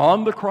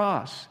 On the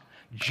cross,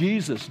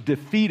 Jesus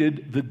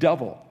defeated the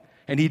devil.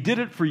 And he did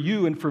it for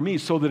you and for me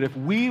so that if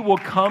we will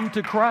come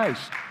to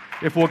Christ,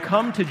 if we'll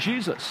come to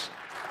Jesus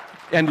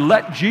and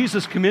let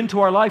Jesus come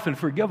into our life and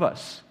forgive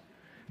us,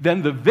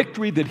 then the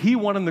victory that he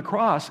won on the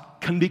cross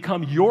can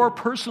become your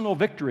personal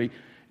victory,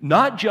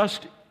 not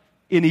just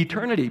in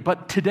eternity,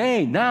 but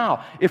today,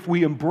 now, if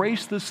we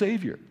embrace the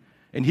Savior.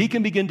 And he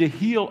can begin to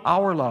heal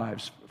our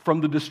lives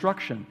from the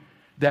destruction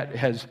that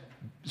has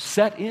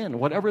set in,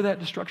 whatever that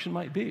destruction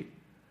might be.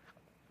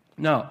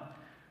 Now,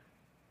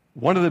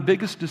 one of the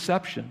biggest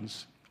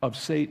deceptions of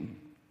Satan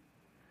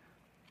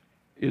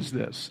is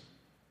this.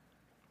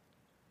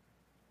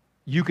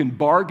 You can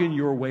bargain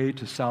your way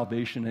to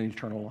salvation and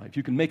eternal life.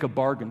 You can make a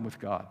bargain with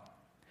God.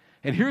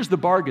 And here's the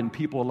bargain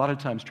people a lot of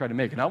times try to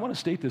make. And I want to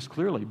state this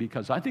clearly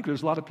because I think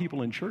there's a lot of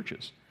people in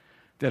churches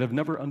that have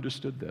never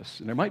understood this.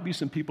 And there might be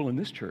some people in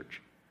this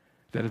church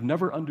that have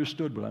never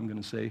understood what I'm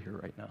going to say here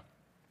right now.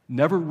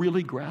 Never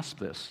really grasped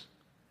this.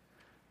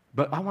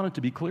 But I want it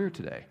to be clear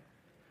today.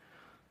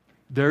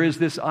 There is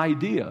this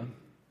idea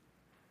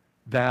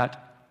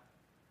that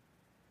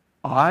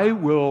I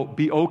will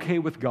be okay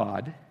with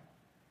God,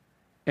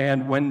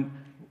 and when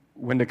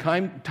the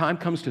time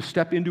comes to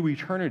step into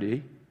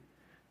eternity,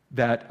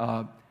 that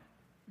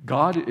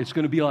God, it's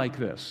going to be like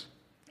this.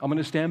 I'm going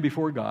to stand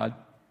before God,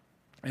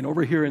 and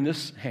over here in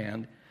this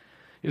hand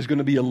is going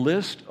to be a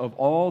list of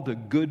all the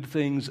good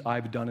things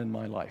I've done in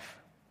my life.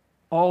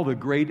 All the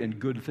great and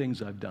good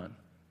things I've done.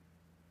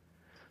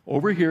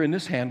 Over here in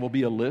this hand will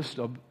be a list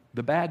of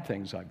the bad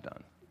things I've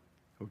done.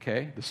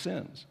 Okay? The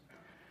sins.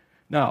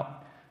 Now,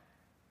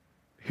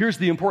 here's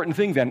the important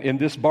thing then in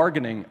this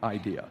bargaining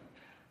idea.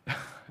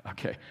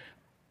 Okay.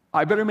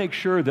 I better make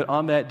sure that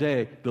on that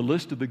day, the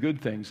list of the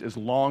good things is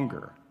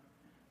longer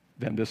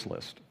than this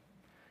list.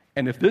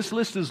 And if this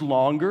list is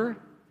longer,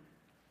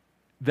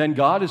 then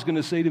God is going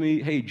to say to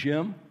me, hey,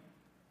 Jim,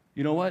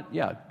 you know what?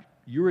 Yeah,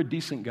 you're a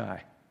decent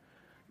guy.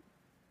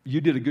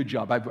 You did a good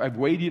job. I've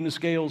weighed you in the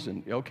scales,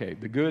 and okay,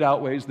 the good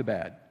outweighs the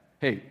bad.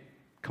 Hey,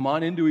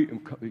 come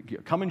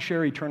and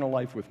share eternal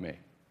life with me.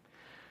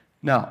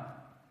 Now,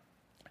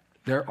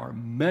 there are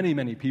many,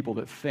 many people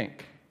that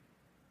think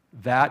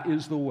that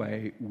is the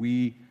way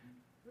we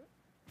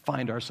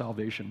find our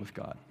salvation with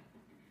God.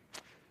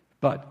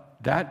 But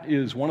that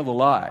is one of the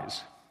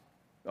lies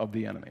of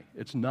the enemy.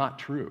 It's not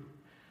true.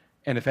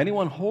 And if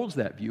anyone holds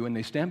that view and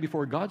they stand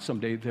before God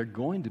someday, they're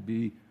going to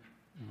be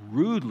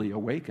rudely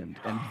awakened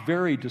and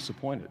very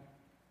disappointed.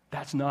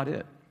 That's not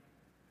it.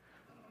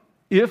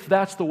 If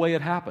that's the way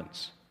it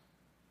happens,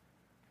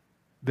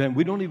 then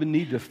we don't even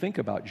need to think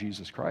about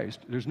Jesus Christ.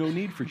 There's no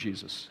need for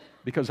Jesus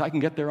because I can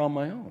get there on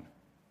my own.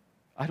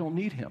 I don't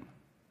need him.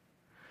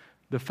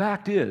 The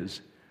fact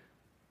is,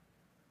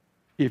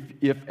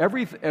 if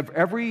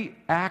every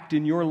act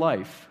in your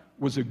life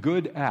was a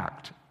good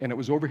act and it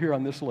was over here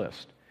on this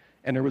list,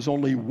 and there was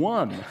only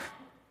one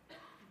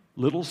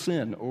little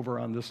sin over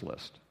on this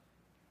list,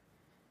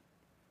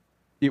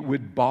 it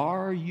would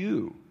bar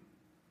you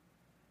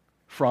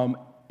from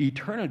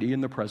eternity in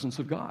the presence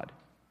of God.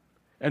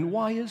 And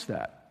why is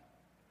that?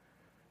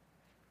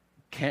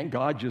 Can't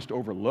God just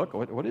overlook?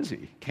 What is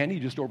he? Can he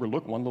just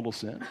overlook one little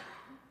sin?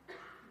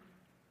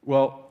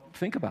 Well,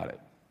 think about it.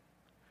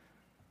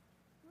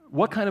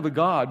 What kind of a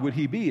God would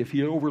he be if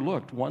he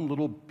overlooked one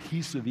little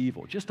piece of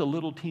evil, just a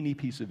little teeny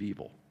piece of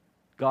evil?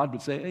 God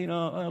would say, hey,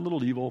 a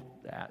little evil,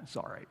 it's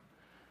all right.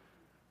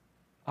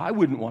 I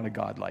wouldn't want a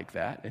God like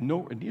that, and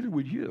neither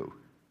would you.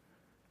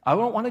 I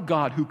don't want a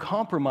God who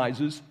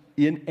compromises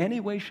in any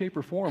way, shape,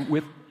 or form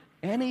with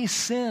any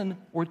sin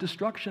or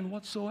destruction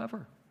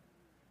whatsoever.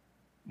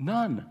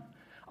 None.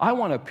 I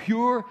want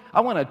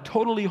a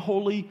totally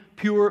holy,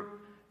 pure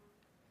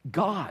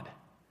God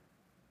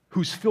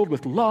who's filled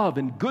with love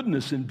and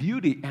goodness and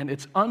beauty, and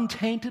it's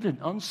untainted and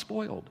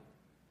unspoiled.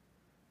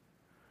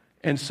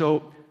 And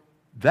so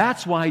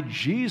that's why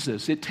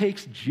it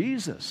takes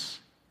Jesus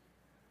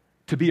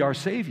to be our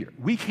Savior.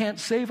 We can't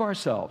save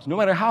ourselves, no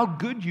matter how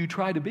good you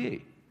try to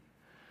be.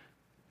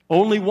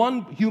 Only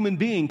one human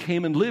being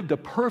came and lived a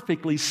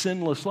perfectly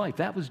sinless life.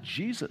 That was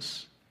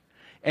Jesus.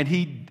 And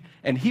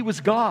he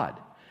was God.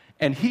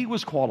 And he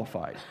was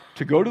qualified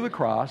to go to the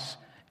cross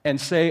and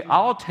say,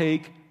 I'll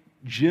take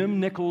Jim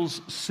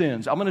Nichols'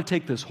 sins. I'm going to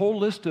take this whole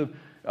list of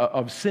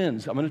of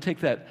sins. I'm going to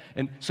take that.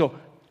 And so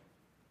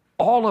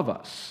all of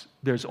us,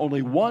 there's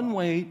only one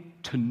way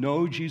to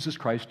know Jesus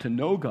Christ, to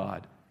know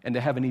God, and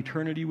to have an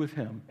eternity with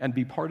him and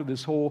be part of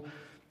this whole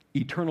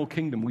eternal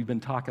kingdom we've been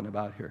talking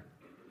about here.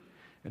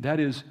 And that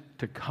is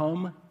to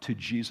come to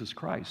Jesus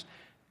Christ.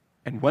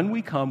 And when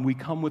we come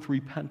with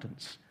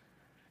repentance.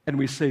 And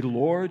we say,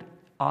 Lord,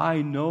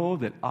 I know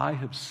that I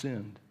have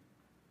sinned.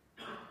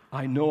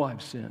 I know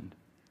I've sinned.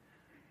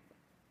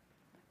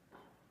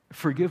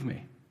 Forgive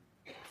me.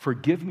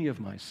 Forgive me of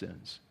my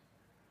sins.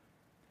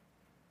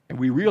 And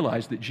we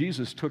realize that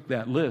Jesus took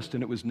that list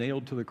and it was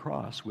nailed to the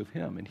cross with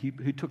him. And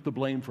he took the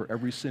blame for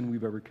every sin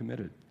we've ever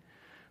committed.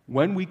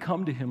 When we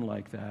come to him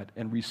like that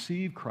and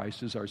receive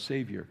Christ as our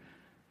Savior,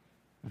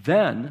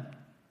 then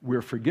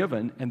we're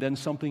forgiven, and then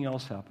something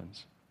else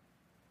happens.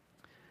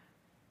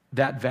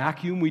 That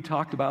vacuum we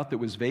talked about that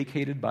was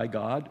vacated by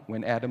God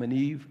when Adam and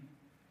Eve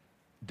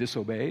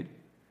disobeyed,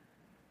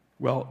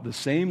 well, the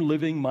same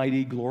living,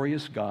 mighty,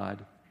 glorious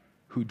God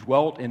who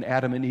dwelt in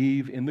Adam and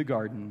Eve in the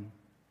garden,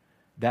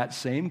 that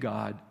same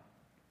God,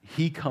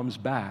 he comes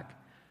back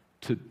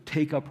to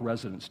take up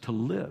residence, to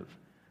live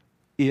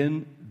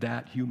in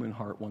that human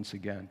heart once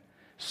again,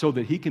 so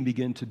that he can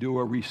begin to do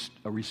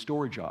a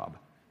restore job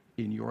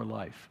in your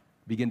life.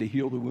 Begin to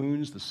heal the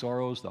wounds, the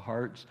sorrows, the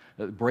hearts,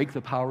 break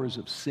the powers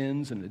of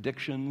sins and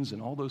addictions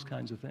and all those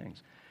kinds of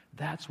things.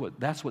 That's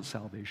what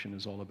salvation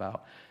is all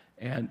about.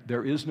 And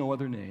there is no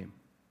other name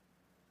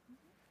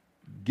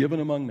given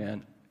among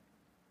men.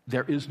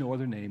 There is no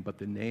other name but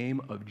the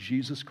name of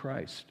Jesus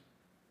Christ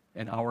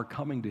and our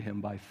coming to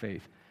him by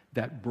faith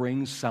that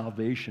brings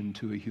salvation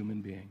to a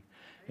human being.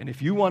 And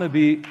if you want to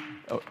be,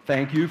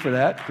 thank you for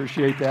that,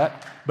 appreciate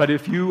that. But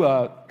if you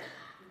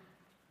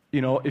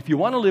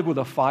want to live with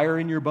a fire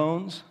in your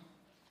bones,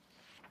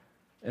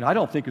 and I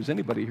don't think there's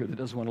anybody here that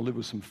doesn't want to live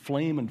with some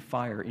flame and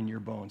fire in your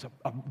bones,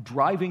 a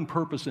driving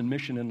purpose and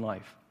mission in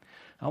life.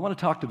 I want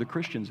to talk to the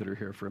Christians that are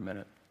here for a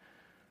minute.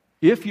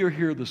 If you're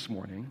here this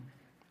morning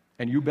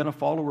and you've been a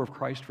follower of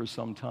Christ for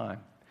some time,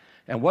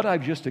 and what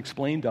I've just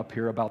explained up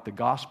here about the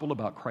gospel,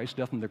 about Christ's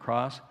death on the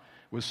cross,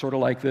 was sort of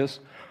like this.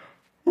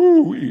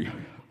 Ooh-wee.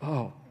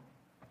 Oh,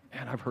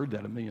 man, I've heard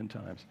that a million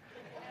times.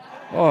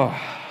 Oh.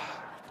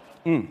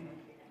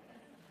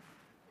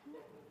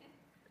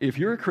 If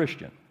you're a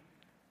Christian,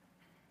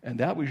 and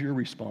that was your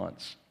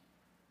response,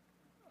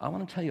 I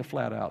want to tell you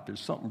flat out,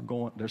 there's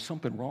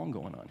something wrong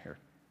going on here.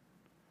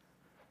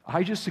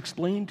 I just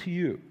explained to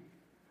you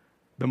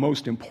the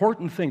most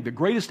important thing, the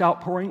greatest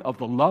outpouring of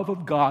the love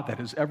of God that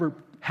has ever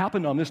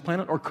happened on this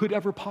planet or could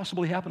ever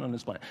possibly happen on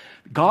this planet.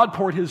 God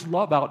poured his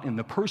love out in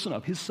the person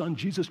of his son,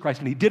 Jesus Christ,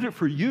 and he did it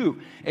for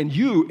you and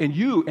you and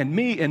you and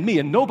me,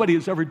 and nobody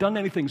has ever done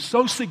anything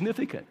so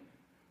significant.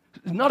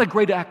 It's not a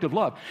great act of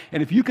love.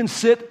 And if you can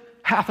sit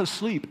half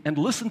asleep and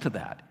listen to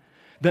that,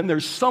 then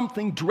there's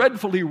something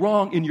dreadfully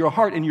wrong in your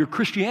heart, and your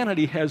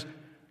Christianity has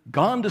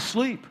gone to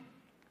sleep.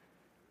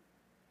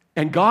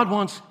 And God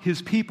wants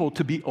his people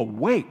to be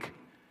awake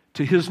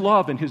to his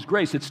love and his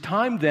grace. It's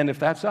time then, if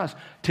that's us,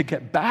 to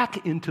get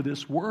back into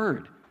this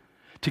word,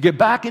 to get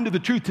back into the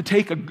truth, to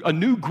take a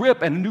new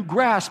grip and a new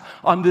grasp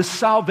on this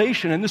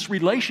salvation and this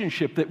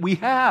relationship that we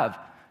have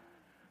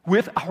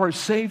with our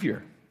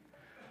Savior.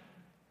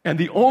 And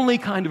the only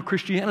kind of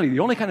Christianity, the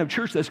only kind of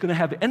church that's going to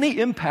have any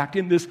impact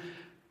in this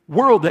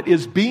world that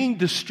is being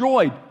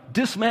destroyed,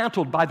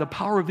 dismantled by the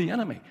power of the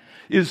enemy,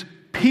 is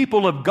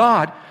people of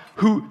God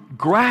who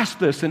grasp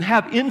this and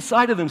have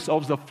inside of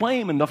themselves the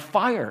flame and the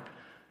fire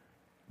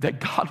that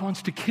God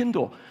wants to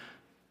kindle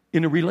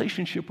in a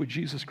relationship with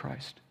Jesus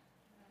Christ.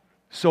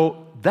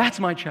 So that's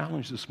my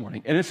challenge this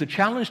morning. And it's a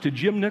challenge to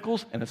Jim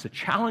Nichols, and it's a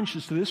challenge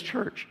to this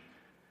church,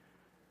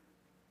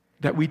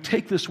 that we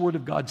take this word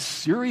of God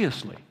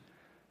seriously.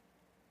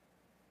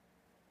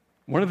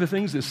 One of the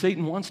things that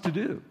Satan wants to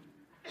do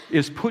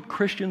is put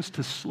Christians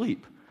to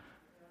sleep.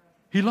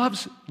 He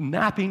loves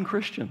napping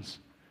Christians.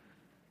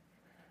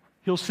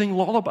 He'll sing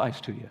lullabies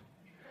to you.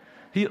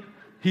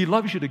 He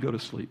loves you to go to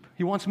sleep.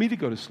 He wants me to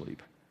go to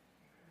sleep.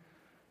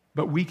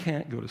 But we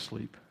can't go to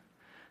sleep.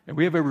 And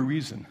we have every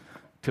reason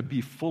to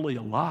be fully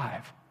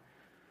alive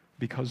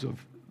because of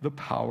the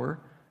power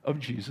of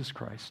Jesus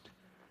Christ.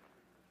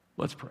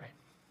 Let's pray.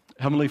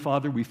 Heavenly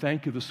Father, we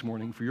thank you this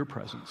morning for your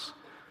presence.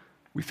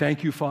 We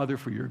thank you, Father,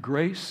 for your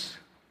grace.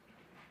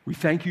 We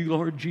thank you,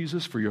 Lord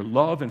Jesus, for your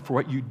love and for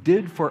what you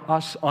did for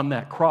us on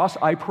that cross.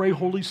 I pray,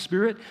 Holy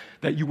Spirit,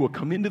 that you will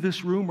come into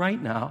this room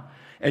right now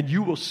and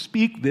you will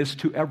speak this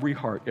to every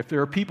heart. If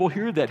there are people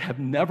here that have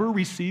never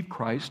received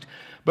Christ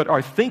but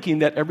are thinking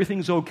that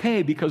everything's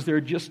okay because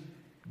they're just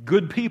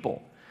good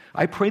people,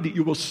 I pray that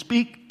you will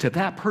speak to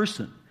that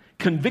person.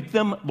 Convict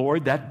them,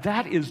 Lord, that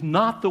that is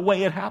not the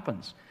way it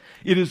happens.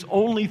 It is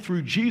only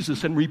through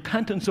Jesus and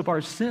repentance of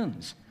our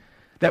sins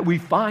that we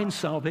find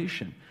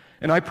salvation.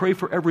 And I pray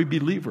for every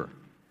believer,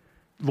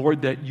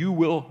 Lord, that you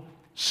will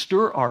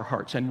stir our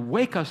hearts and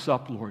wake us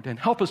up, Lord, and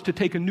help us to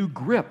take a new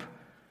grip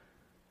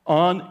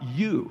on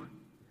you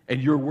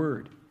and your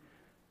word.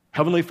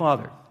 Heavenly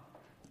Father,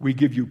 we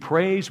give you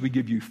praise, we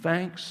give you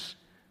thanks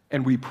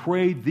And we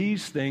pray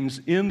these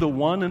things in the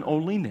one and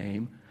only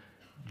name,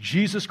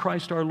 Jesus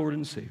Christ, our Lord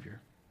and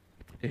Savior.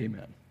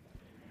 Amen.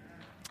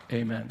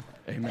 Amen.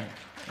 Amen.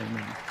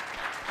 Amen.